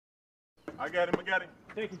I got him.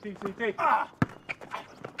 Take him, TC, take him. Ah!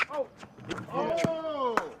 Oh!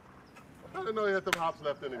 Oh! I didn't know he had some hops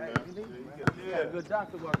left in him, man. Yeah, good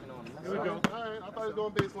doctor working on him. Here we go. All right, I thought he was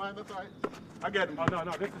doing baseline. That's all right. I got him. Oh,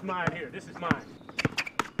 no, this is mine here. This is mine.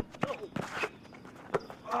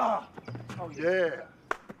 Ah! Oh, yeah.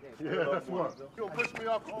 Yeah, that's one. You gonna push me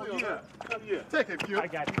off the field? Yeah. Take it, Q. I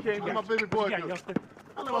got you. How my baby boy do it?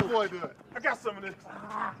 How my boy do it? I got some of this.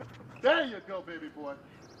 There you go, baby boy.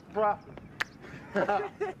 Bro. You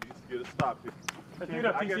just get a stop here. Get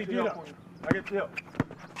up, TC, get up. I get the help.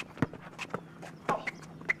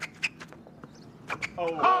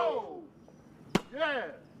 Oh! Yeah!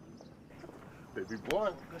 Baby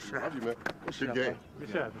boy. Good shot. Love you, man. Good game. Good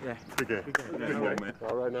shot. Yeah. Good game. Good game, man.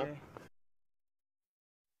 All right now.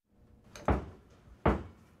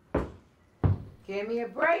 Give me a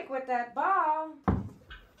break with that ball.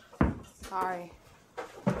 Sorry.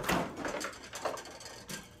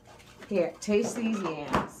 Here, taste these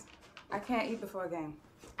yams. I can't eat before a game.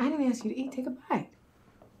 I didn't ask you to eat. Take a bite.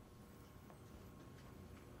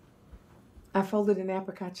 I folded an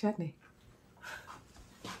apricot chutney.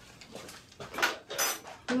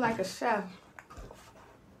 You're like a chef.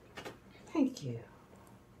 Thank you.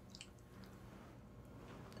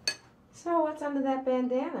 So, what's under that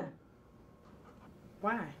bandana?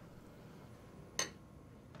 Why?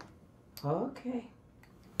 Okay.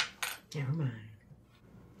 Never mind.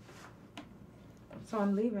 So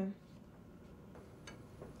I'm leaving.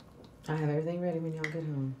 I have everything ready when y'all get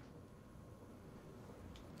home.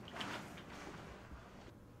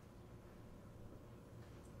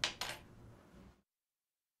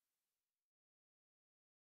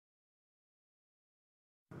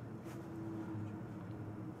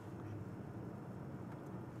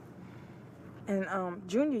 And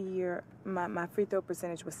junior year, my free throw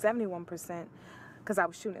percentage was 71% because I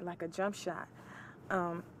was shooting it like a jump shot.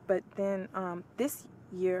 But then this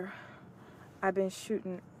year, I've been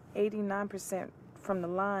shooting 89% from the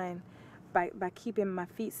line by keeping my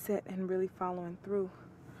feet set and really following through.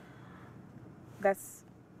 That's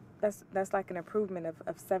like an improvement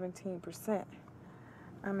of 17%.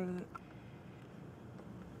 I mean,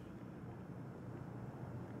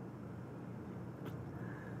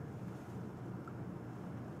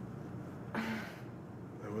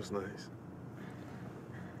 That was nice.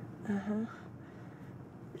 uh-huh.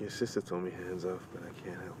 Your sister told me hands off, but I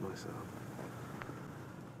can't help myself.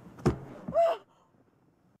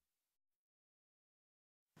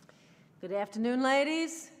 Good afternoon,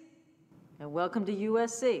 ladies, and welcome to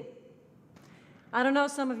USC. I don't know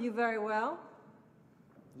some of you very well,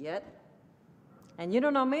 yet, and you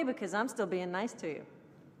don't know me because I'm still being nice to you.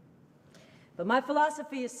 But my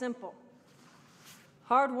philosophy is simple: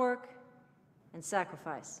 hard work and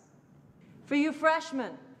sacrifice. For you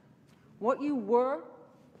freshmen, what you were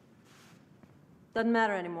doesn't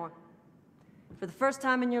matter anymore. For the first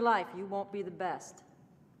time in your life, you won't be the best.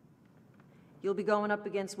 You'll be going up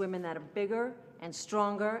against women that are bigger and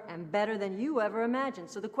stronger and better than you ever imagined.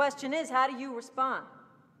 So the question is, how do you respond?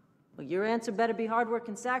 Well, your answer better be hard work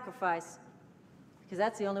and sacrifice, because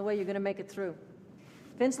that's the only way you're going to make it through.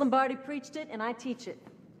 Vince Lombardi preached it, and I teach it.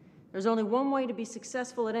 There's only one way to be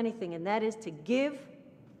successful at anything, and that is to give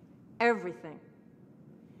everything.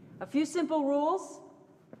 A few simple rules.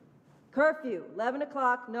 Curfew, 11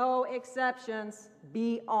 o'clock, no exceptions.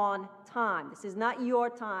 Be on time. This is not your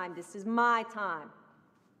time. This is my time.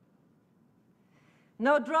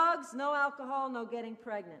 No drugs, no alcohol, no getting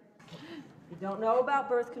pregnant. If you don't know about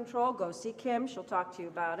birth control, go see Kim. She'll talk to you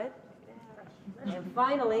about it. And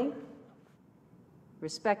finally,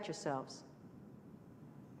 respect yourselves.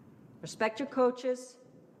 Respect your coaches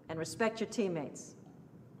and respect your teammates.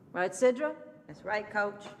 Right, Sidra? That's right,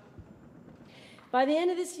 Coach. By the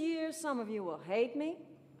end of this year, some of you will hate me.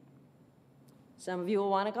 Some of you will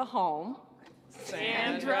want to go home.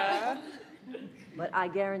 Sandra. But I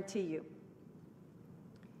guarantee you,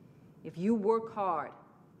 if you work hard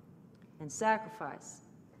and sacrifice,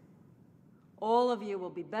 all of you will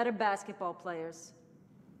be better basketball players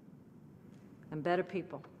and better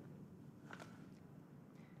people.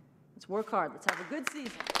 Let's work hard. Let's have a good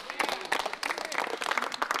season.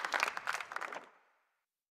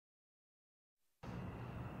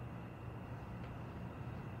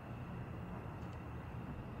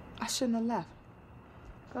 I shouldn't have left.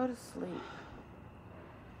 Go to sleep.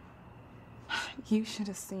 You should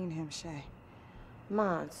have seen him, Shay.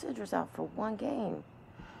 Mom, Cidra's out for one game.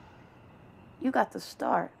 You got the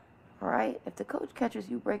start, all right? If the coach catches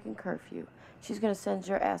you breaking curfew, she's gonna send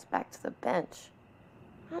your ass back to the bench.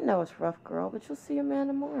 I know it's rough, girl, but you'll see your man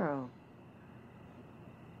tomorrow.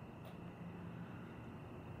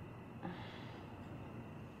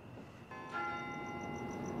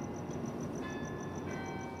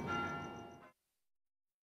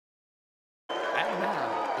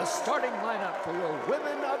 the starting lineup for your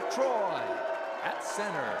Women of Troy. At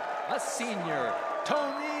center, a senior,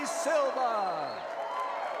 Tony Silva.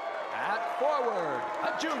 At forward,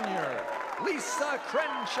 a junior, Lisa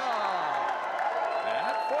Crenshaw.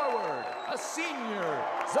 At forward, a senior,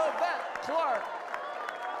 Zavette Clark.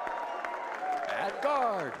 At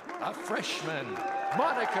guard, a freshman,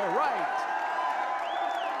 Monica Wright.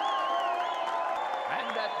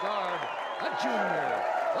 And at guard, a junior,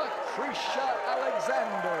 Lucretia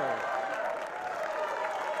Alexander.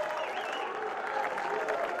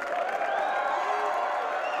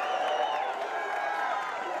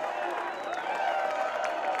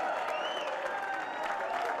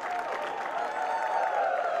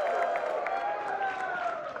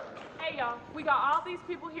 Hey y'all, we got all these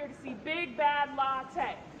people here to see Big Bad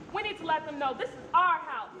Latte. We need to let them know this is our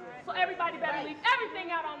house. So everybody better leave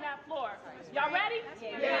everything out on that floor. Y'all ready?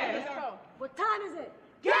 Yeah, let's go. What time is it?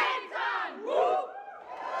 Game time! Woo!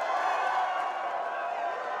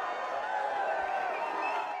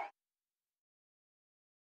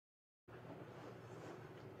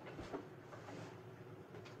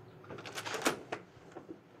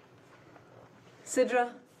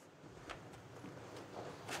 Sidra.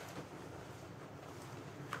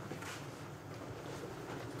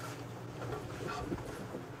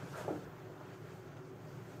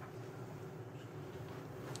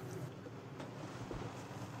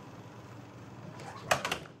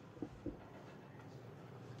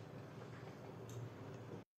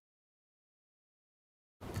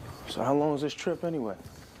 So how long is this trip anyway?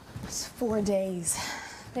 It's 4 days.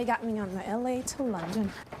 They got me on the LA to London.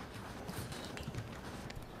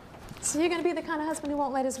 So you're gonna be the kind of husband who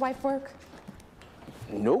won't let his wife work?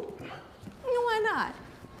 Nope. Why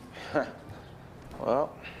not?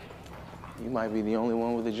 Well, you might be the only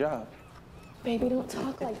one with a job. Baby, don't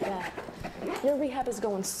talk like that. Your rehab is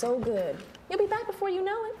going so good. You'll be back before you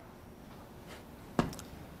know it.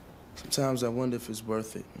 Sometimes I wonder if it's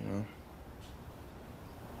worth it, you know?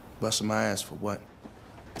 Busting my ass for what?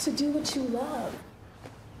 To do what you love.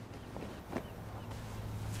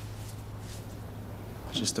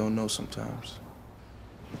 I just don't know sometimes.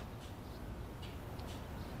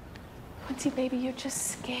 Quincy, baby, you're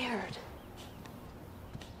just scared.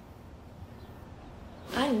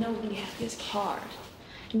 I know rehab is hard,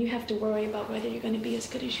 and you have to worry about whether you're going to be as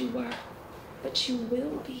good as you were. But you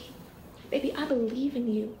will be. Baby, I believe in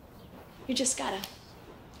you. You just gotta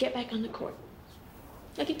get back on the court.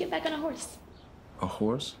 Like you get back on a horse. A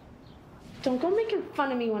horse? Don't go making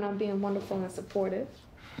fun of me when I'm being wonderful and supportive.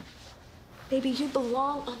 Baby, you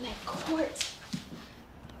belong on that court.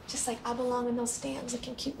 Just like I belong in those stands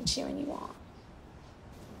looking cute and cheering you on.